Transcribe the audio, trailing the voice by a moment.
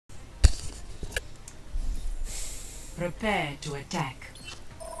Prepare to attack.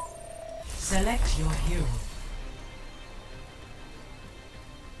 Select your hero.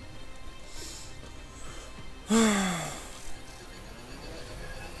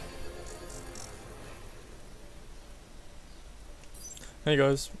 Hey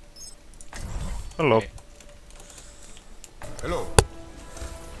guys. Hello. Hello.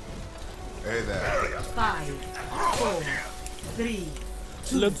 Hey there. 5, 4, 3,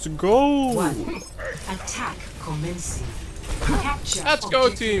 2, Let's go. 1. Attack commencing. Capture Let's go,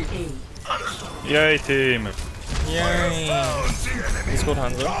 objective team. A. Yay team. Yay. Let's go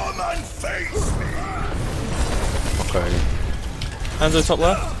Hanzo. Okay. Hanzo top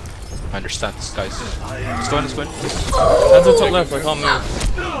left. I understand this, guys. Let's go in, let's go in. Hanzo top left, I can't move.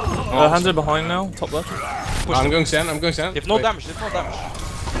 Hanzo behind now, top left. I'm going sand, I'm going sand. They have no damage, they have no damage.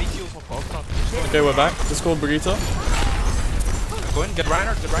 Need heals for both. Okay, we're back. Let's go Brigitte. Go in, get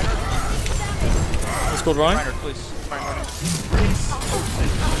Reinhardt, get Reinhardt. Let's go Ryan. Reinhardt, please. Reinhardt.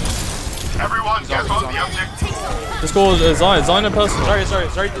 Everyone, get on the object. Let's go Zine in person. Sorry, super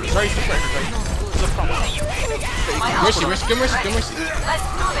Reinhardt. Mercy, good mercy.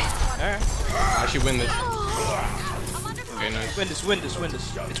 Alright. I should win this. Okay, nice. Win this.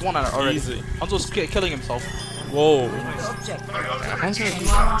 It's one out already. Easy. Hanzo's killing himself. Whoa. Anyone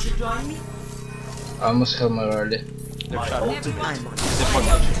want to join me? I almost killed my early. They're shadow.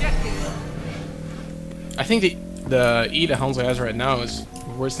 I think the E that Hanzo has right now is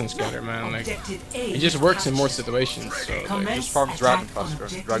worse than Scatter, man. Like, Objective A it just works in more situations. So, like, Commence Just farm Dragon attack on faster.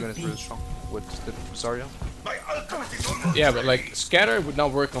 objective Dragon is B. really strong with the Zarya. yeah, but like Scatter would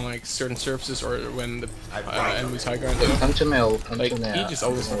not work on like certain surfaces or when the enemy's high ground. Come to me, ult, come Like to me. he just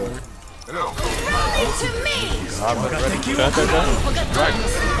always not work. Hello. Alright,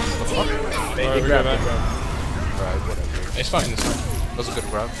 we got back. Right, whatever. It's fine. That was a good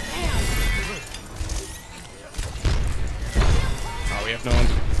grab. Oh, we have no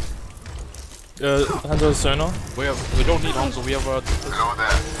Hanzo. Hanzo's sonar. We don't need Hanzo, we have Hello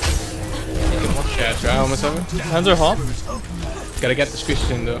there. Yeah, try almost have it. Hanzo half. Gotta get the squish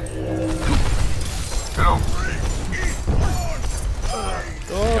in though. Hello.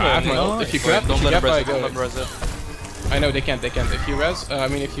 Oh, I have my ult. If you grab, don't let him I res it, don't go. let him res it. I know they can't. If you res,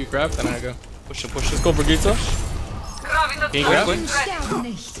 if you grab, then I go. Push it. Let's go Brigitte. Can you grab?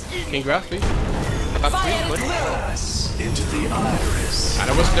 Can you grab, please? Ah,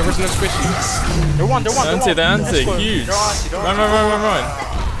 there was no squishy. They're one. The anti, huge. Run.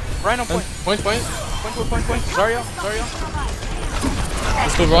 Ryan on point. Point. Point. Zarya.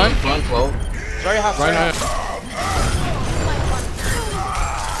 Let's go Ryan. 112. Zarya half. Right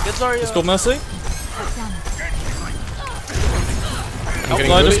Get Zarya. Let's go Mercy. I'm getting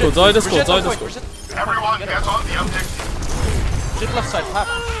Die bullied. Discord. Everyone, get on the object. Shit left side, half.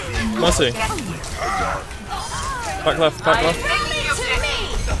 Mercy. Back left.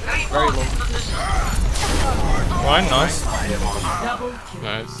 Very low. Ryan, nice.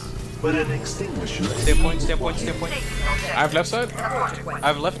 Nice. But an extinguisher. Stay point. I have left side. I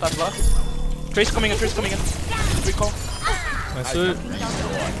have left. Trace coming in. Recall. Nice.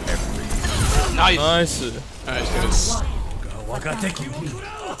 Nice. Nice, good.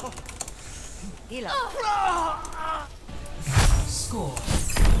 Score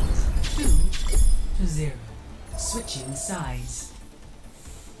 2-0. Switching sides.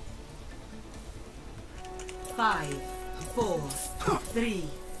 5, 4, 3,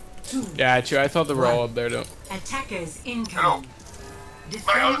 2. Yeah, true. I thought they were all up there though. Attackers incoming. Hello. My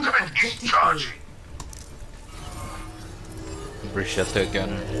Defend ultimate is objective charging. Brigitte again.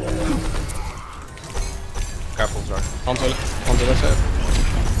 Careful, Zarya. Hanzo left side.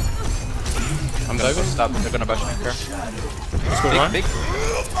 I'm diving. Stop. They're gonna bash me. Care. Let's go Ryan. Big.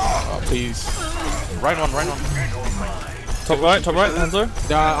 Oh, please. Ryan one. Top right, Hanzo.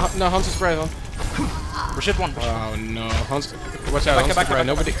 No, Hanzo's right on. Brigitte one. Oh no, Hanzo. Watch out, Hanzo's right.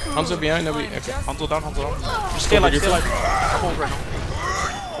 Nobody. Hanzo behind, nobody. Okay. Hanzo down. Just stay alive. Hold right now.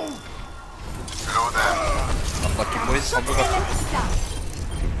 Hello there. Lucky boys. Hanzo got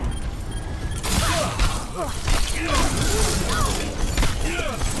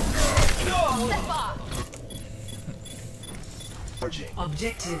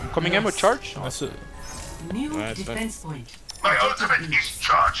Objective. coming in with charge. That's it. New Nice, defense point. My Objective ultimate B. is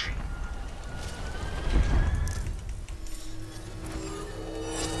charging.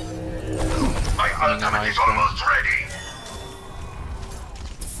 My ultimate is almost ready.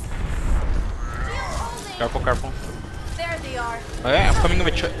 Careful. There they are. Oh yeah, I'm coming in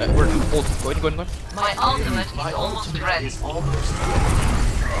with we're hold. Go in. My ultimate is almost ready.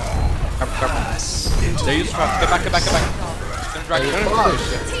 Careful. They use trap. Get back. Gonna drag you. Hey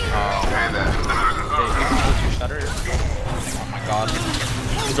there. Okay, you can hold your shatter. god.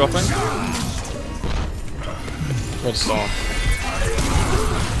 He's dropping. Good stall.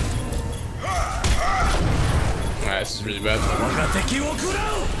 Nah, this is really bad.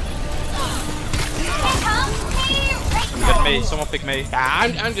 Get me, someone pick me.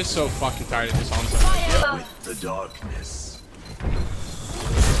 I'm just so fucking tired of this Hanzo. The darkness.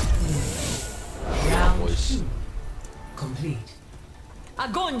 Round 2. Complete.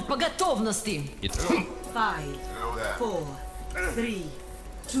 Огонь по готовности. 5, 4, 3,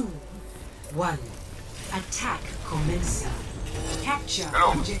 2, 1. Attack commencing. Capture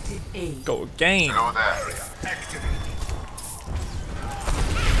objective A. Go again. Know that.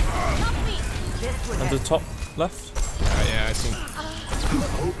 And the top left. Yeah, I see.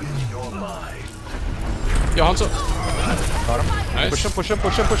 Open your mind. Yo, Hanzo. Got him. Nice. Push him, push him,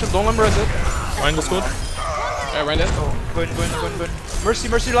 push him, push him. Don't let him res it. Ryan the squad. Yeah, right there. Go in, go in, go in, go in. Mercy,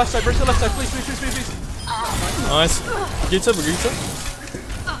 mercy left side, please, please, please, please, please. Nice. Gita, Bagita.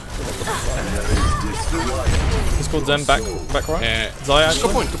 He's called Zen back right. Yeah. Zaya. Just go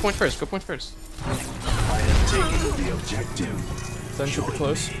point first, go point first. I am taking the objective. Zen should be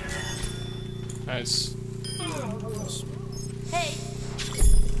close. Nice. Hey,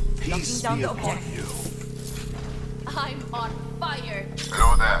 Peace be upon you. I'm on fire.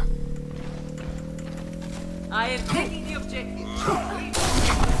 Know that. I am taking the objective.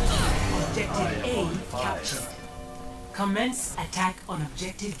 Objective A captured. Commence attack on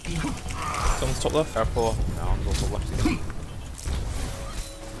objective B. Someone's top left. Careful. No, I'm also left again.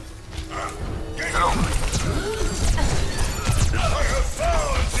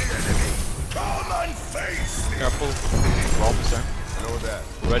 Careful. Roll percent. Know that.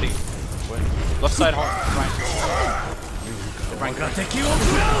 Ready. Win. Left side, Ryan. Ryan, can I take you?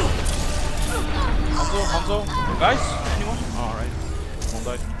 Hanzo? Guys? Anyone? Alright. One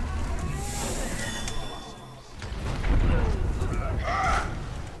died.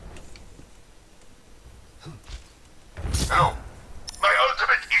 Hello. My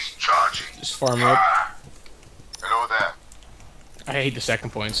ultimate is charging. Just farm up. Know that. I hate the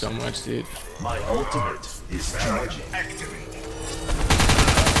second point so much, dude. My ultimate is charging. Activate.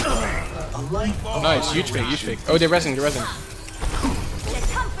 A light bulb. Nice, huge fake. Oh, they're resing. My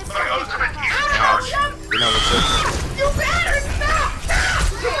ultimate is charging. You know what's it?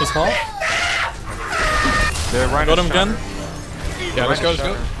 He's half. They're Ryan Got him again. Yeah, let's go.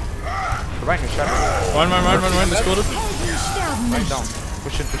 Ryan can shot him. Ryan. They scored it. Right down.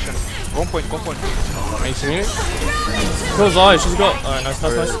 Push in. Go point. Are you seeing it? Kill Zaya. She's got. Alright, nice.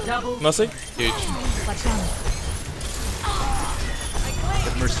 Mercy. Huge.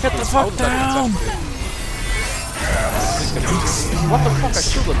 Get the fuck down! What the fuck? I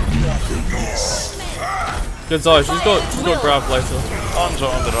shielded him. Good Zaya. She's got grab later. Hanzo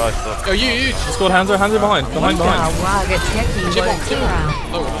on the right though. Oh, huge. She's got Hanzo behind. Behind. Oh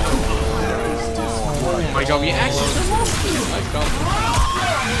my god, we actually. My god.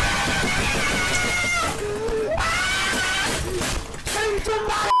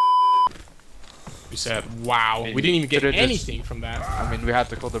 We said, wow. We didn't even get anything from that. I mean, we had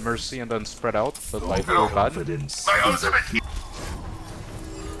to call the Mercy and then spread out, but like, we were bad. My ultimate is...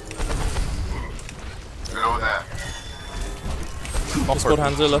 Know that. He's got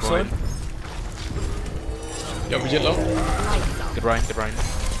Hanzo left side. Yo, we get low. Good Ryan.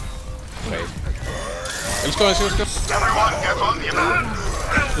 Wait. Let's go. Everyone get on the alert.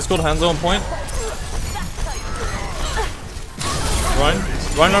 He's got Hanzo on point. Ryan.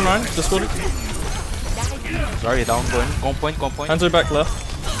 Just scored it. Sorry, down, go point. Hanzo back left.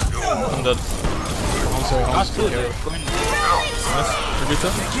 I'm dead. Also, Nice. Bagita.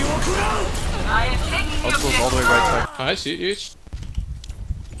 I am taking the Also all the way right side. nice, huge.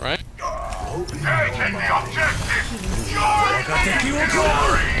 Right? Taking the objective.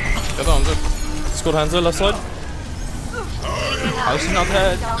 Get on, good. He's got Hanzo left side. House not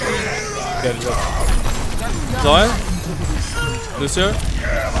dead. Zaya. Lucio.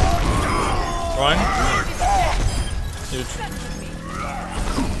 Ryan. Huge.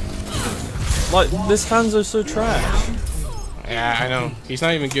 Like, this Hanzo's so trash. Yeah, I know. He's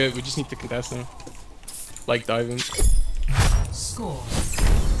not even good. We just need to contest him. Like diving. Score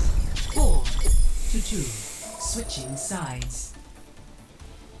 4-2. Switching sides.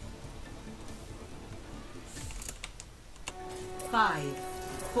 Five,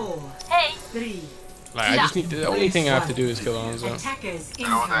 4, Hey, 3. Like, I just need to, the only thing I have to do is kill Hanzo. Attackers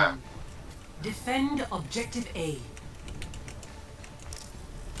Know that. incoming. Defend objective A.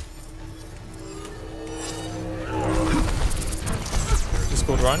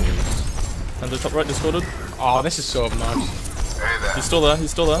 Discord Ryan. And the top right discorded. Oh, this is so obnoxious. Hey there. He's still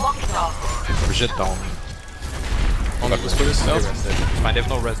there. walk it off. Brigitte down. On the split itself. It's fine, they have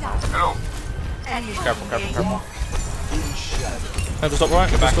no res now. Hello. Careful, careful, careful. Hanzo stop right.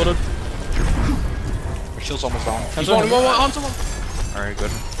 Discorded. My shield's almost down. Hanzo. Alright,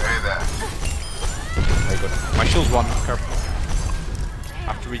 good. Hey there. Very good. My shield's one. Careful.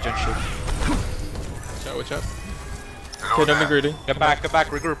 I have to regen shield. Watch out. Okay, don't be greedy. Get back,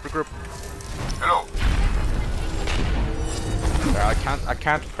 regroup, regroup. Hello. Yeah, I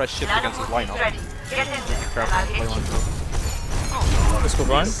can't press shift against his lineup. Careful, play one through. Discord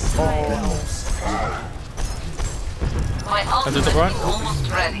Ryan. My Hanzo ultimate top right. is almost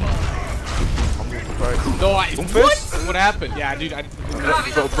ready. No, what happened? Yeah, dude, I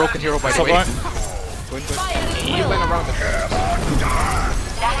Broken hero by the Top way. right. he went around the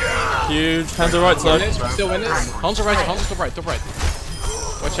Huge. Hanzo right side. Still win it. Hanzo right, Hanzo top right, top right.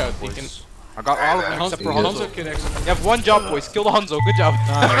 Watch out, he can. I got all of them except for Hanzo. Hanzo can actually. You have one job, boys. Kill the Hanzo. Good job.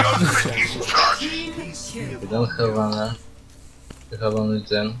 We don't have mana. We have only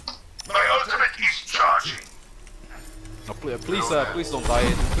 10. My ultimate is charging. No, please don't die.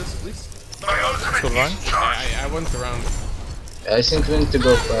 Please. My ultimate Discord Ryan. is charging. I went around. I think we need to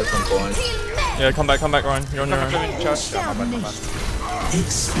go for some point. Yeah, come back, Ryan. You're on your own. Come in, charge. Yeah, my bad.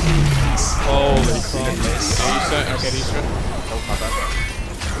 Holy fuck. Okay, he's good.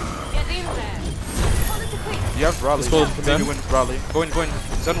 Get in there. You have rally. Discord for them. You win rally. Go in.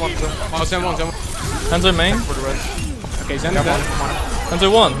 Zen 1, Zen. Oh, Zen 1, Zen 1. Hanzo main. For the rest. Okay, Zen Come on, dead. come on. Hanzo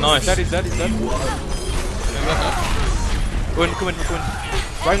 1. Nice. He's dead. Go in.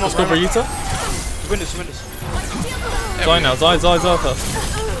 Ryan was Discord Brigitte. Win this. Die now. Die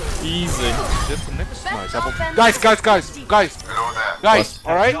first. Easy. Nice. Guys. Hello there.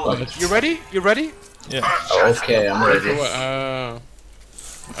 Alright? You ready? Yeah. Okay, I'm ready.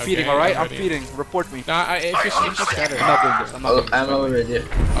 Feeding, alright? I'm feeding. Report me. Nah, it's just scattered. I'm not doing this. I'm not doing I'm already.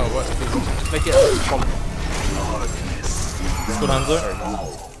 this. Make it. Discord Hanzo.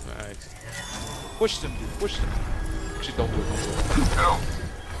 Nice. Push them, dude. Push them. Actually, don't do it. Hello.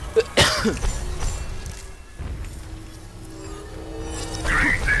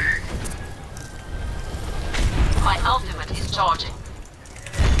 My ultimate is charging.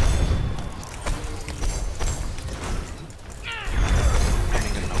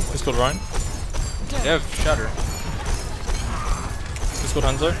 Discord Ryan. They have shatter. Discord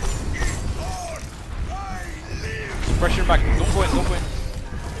Hanzo. Pressure back. Don't go in.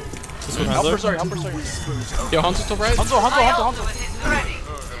 Discord Helper, Hanzo. sorry. Yo, Hanzo top right? My Hanzo. ultimate is ready.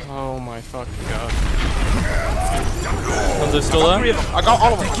 Oh my fucking god. Hanzo's still there. Three of them. I got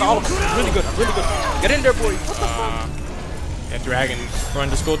all of them. Really good. Get in there, boy. Yeah, dragon. Ryan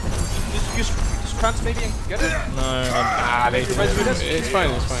Discord. Use trance maybe and get it. No, It's fine,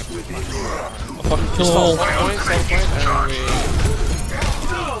 I'll fucking kill them all. Point,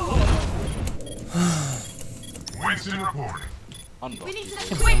 Winston reporting. We need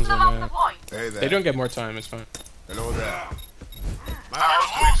to sweep them off the point. Hey there. They don't get more time, it's fine. Hello there. My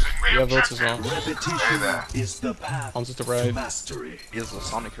ultimate You have ults as well. Hey there. is the path Hanzo top right. mastery. He has a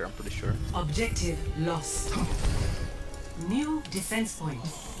Sonic here, I'm pretty sure. Objective lost. New defense point.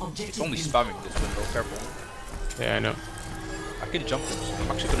 Objective It's only B. spamming this window, careful. Yeah, I know. I can jump him, so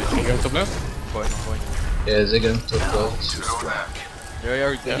I'm actually You gonna go top left? go in. Yeah, they're going to close.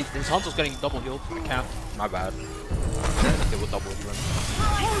 Yeah. His Hanzo's getting double healed. I can't. My bad. They will double heal.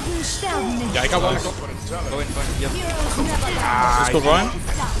 Yeah, I got one. Go in. Yep. Discord Ryan.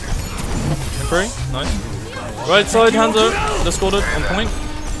 Free. Nice. Right side Hanzo. Discorded on point.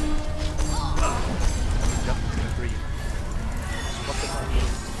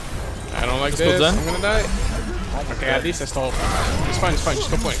 I don't like Discord this. Zen. I'm gonna die. Okay, at least I stalled. It's fine. Just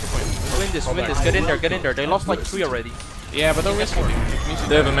go point. Win this. Get in there. They lost like 3 already. Yeah, but don't risk it.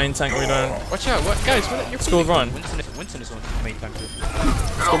 They have a main tank, we don't. Watch out, what? Guys, you're Discord Ryan. Winston is on main time too.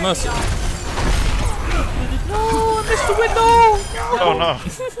 Discord Mercy. Oh no.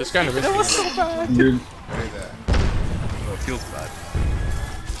 This kind of risky. Dude, Oh, it feels bad.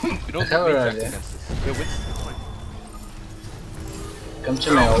 You don't Hell main yeah, tank yeah. against this. Yeah, Winston. come to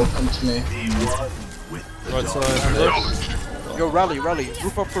me, all come to me. Right side Hanzo. Yo, rally.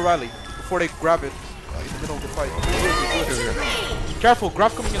 Group up for rally before they grab it in the middle of the fight. Careful,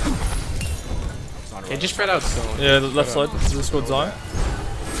 grab coming in. Yeah, just spread out still. Yeah, the left side. Discord Zion.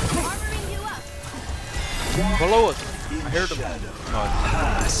 Below us. I heard them.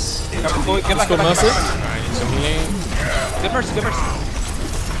 Go, get back. Discord Mercy. Alright, need some healing. Get mercy.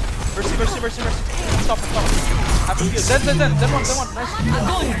 Mercy. Stop. Have to heal. Zen. Nice.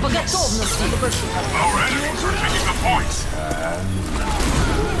 Огонь по готовности. Taking the points.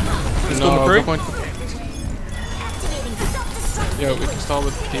 Discord No, McCree. go point. Yo, we can stall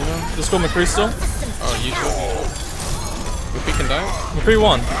with Dino. Discord McCree still. Oh, you too. We're peeking down. McCree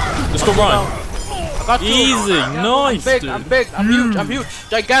 1. Just go Ryan. I got two. Easy. Nice, Big, dude. I'm big, I'm huge, I'm huge.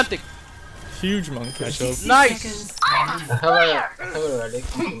 Gigantic. Huge monkey. Nice. I have a relic.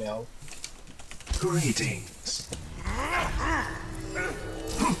 Come to me out. Greetings.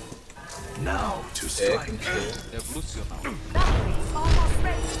 Now to Okay, strike. control.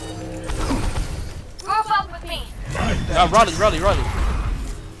 Group up with me. Rally.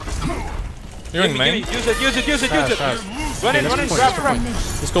 You're in main. Use it. Run in, grab.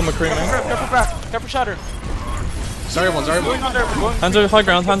 Let's go McCree main. Careful shatter. Zarya one. Going on there, we're going. Hands are high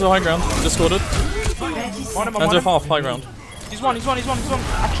ground. Just scored. On him, Hands are half high ground. He's one. Action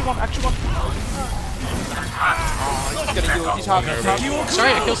one. Oh, he's getting you. He's half.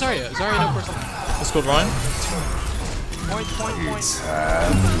 Zarya, kill Zarya. Zarya no person. Let's go Ryan. Point.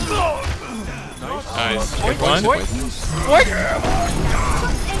 Nice. Ryan. Point.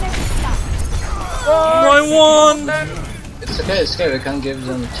 Ryan 1. It's okay, we can give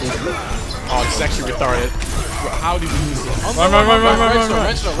them cheap. Oh, this is actually retarded. How did we lose this? Run.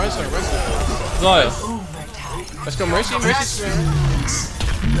 Run slow. Zarya. Let's go Mercy.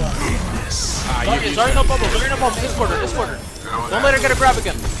 Zarya no bubble. This quarter. Don't let her get a grab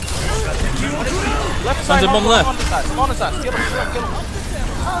again. Left side. Bomb left. On the side. Kill him.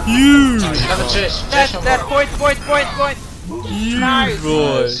 Huge. Have a chase. That point. Huge Nice.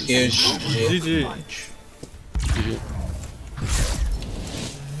 boy. Huge. GG.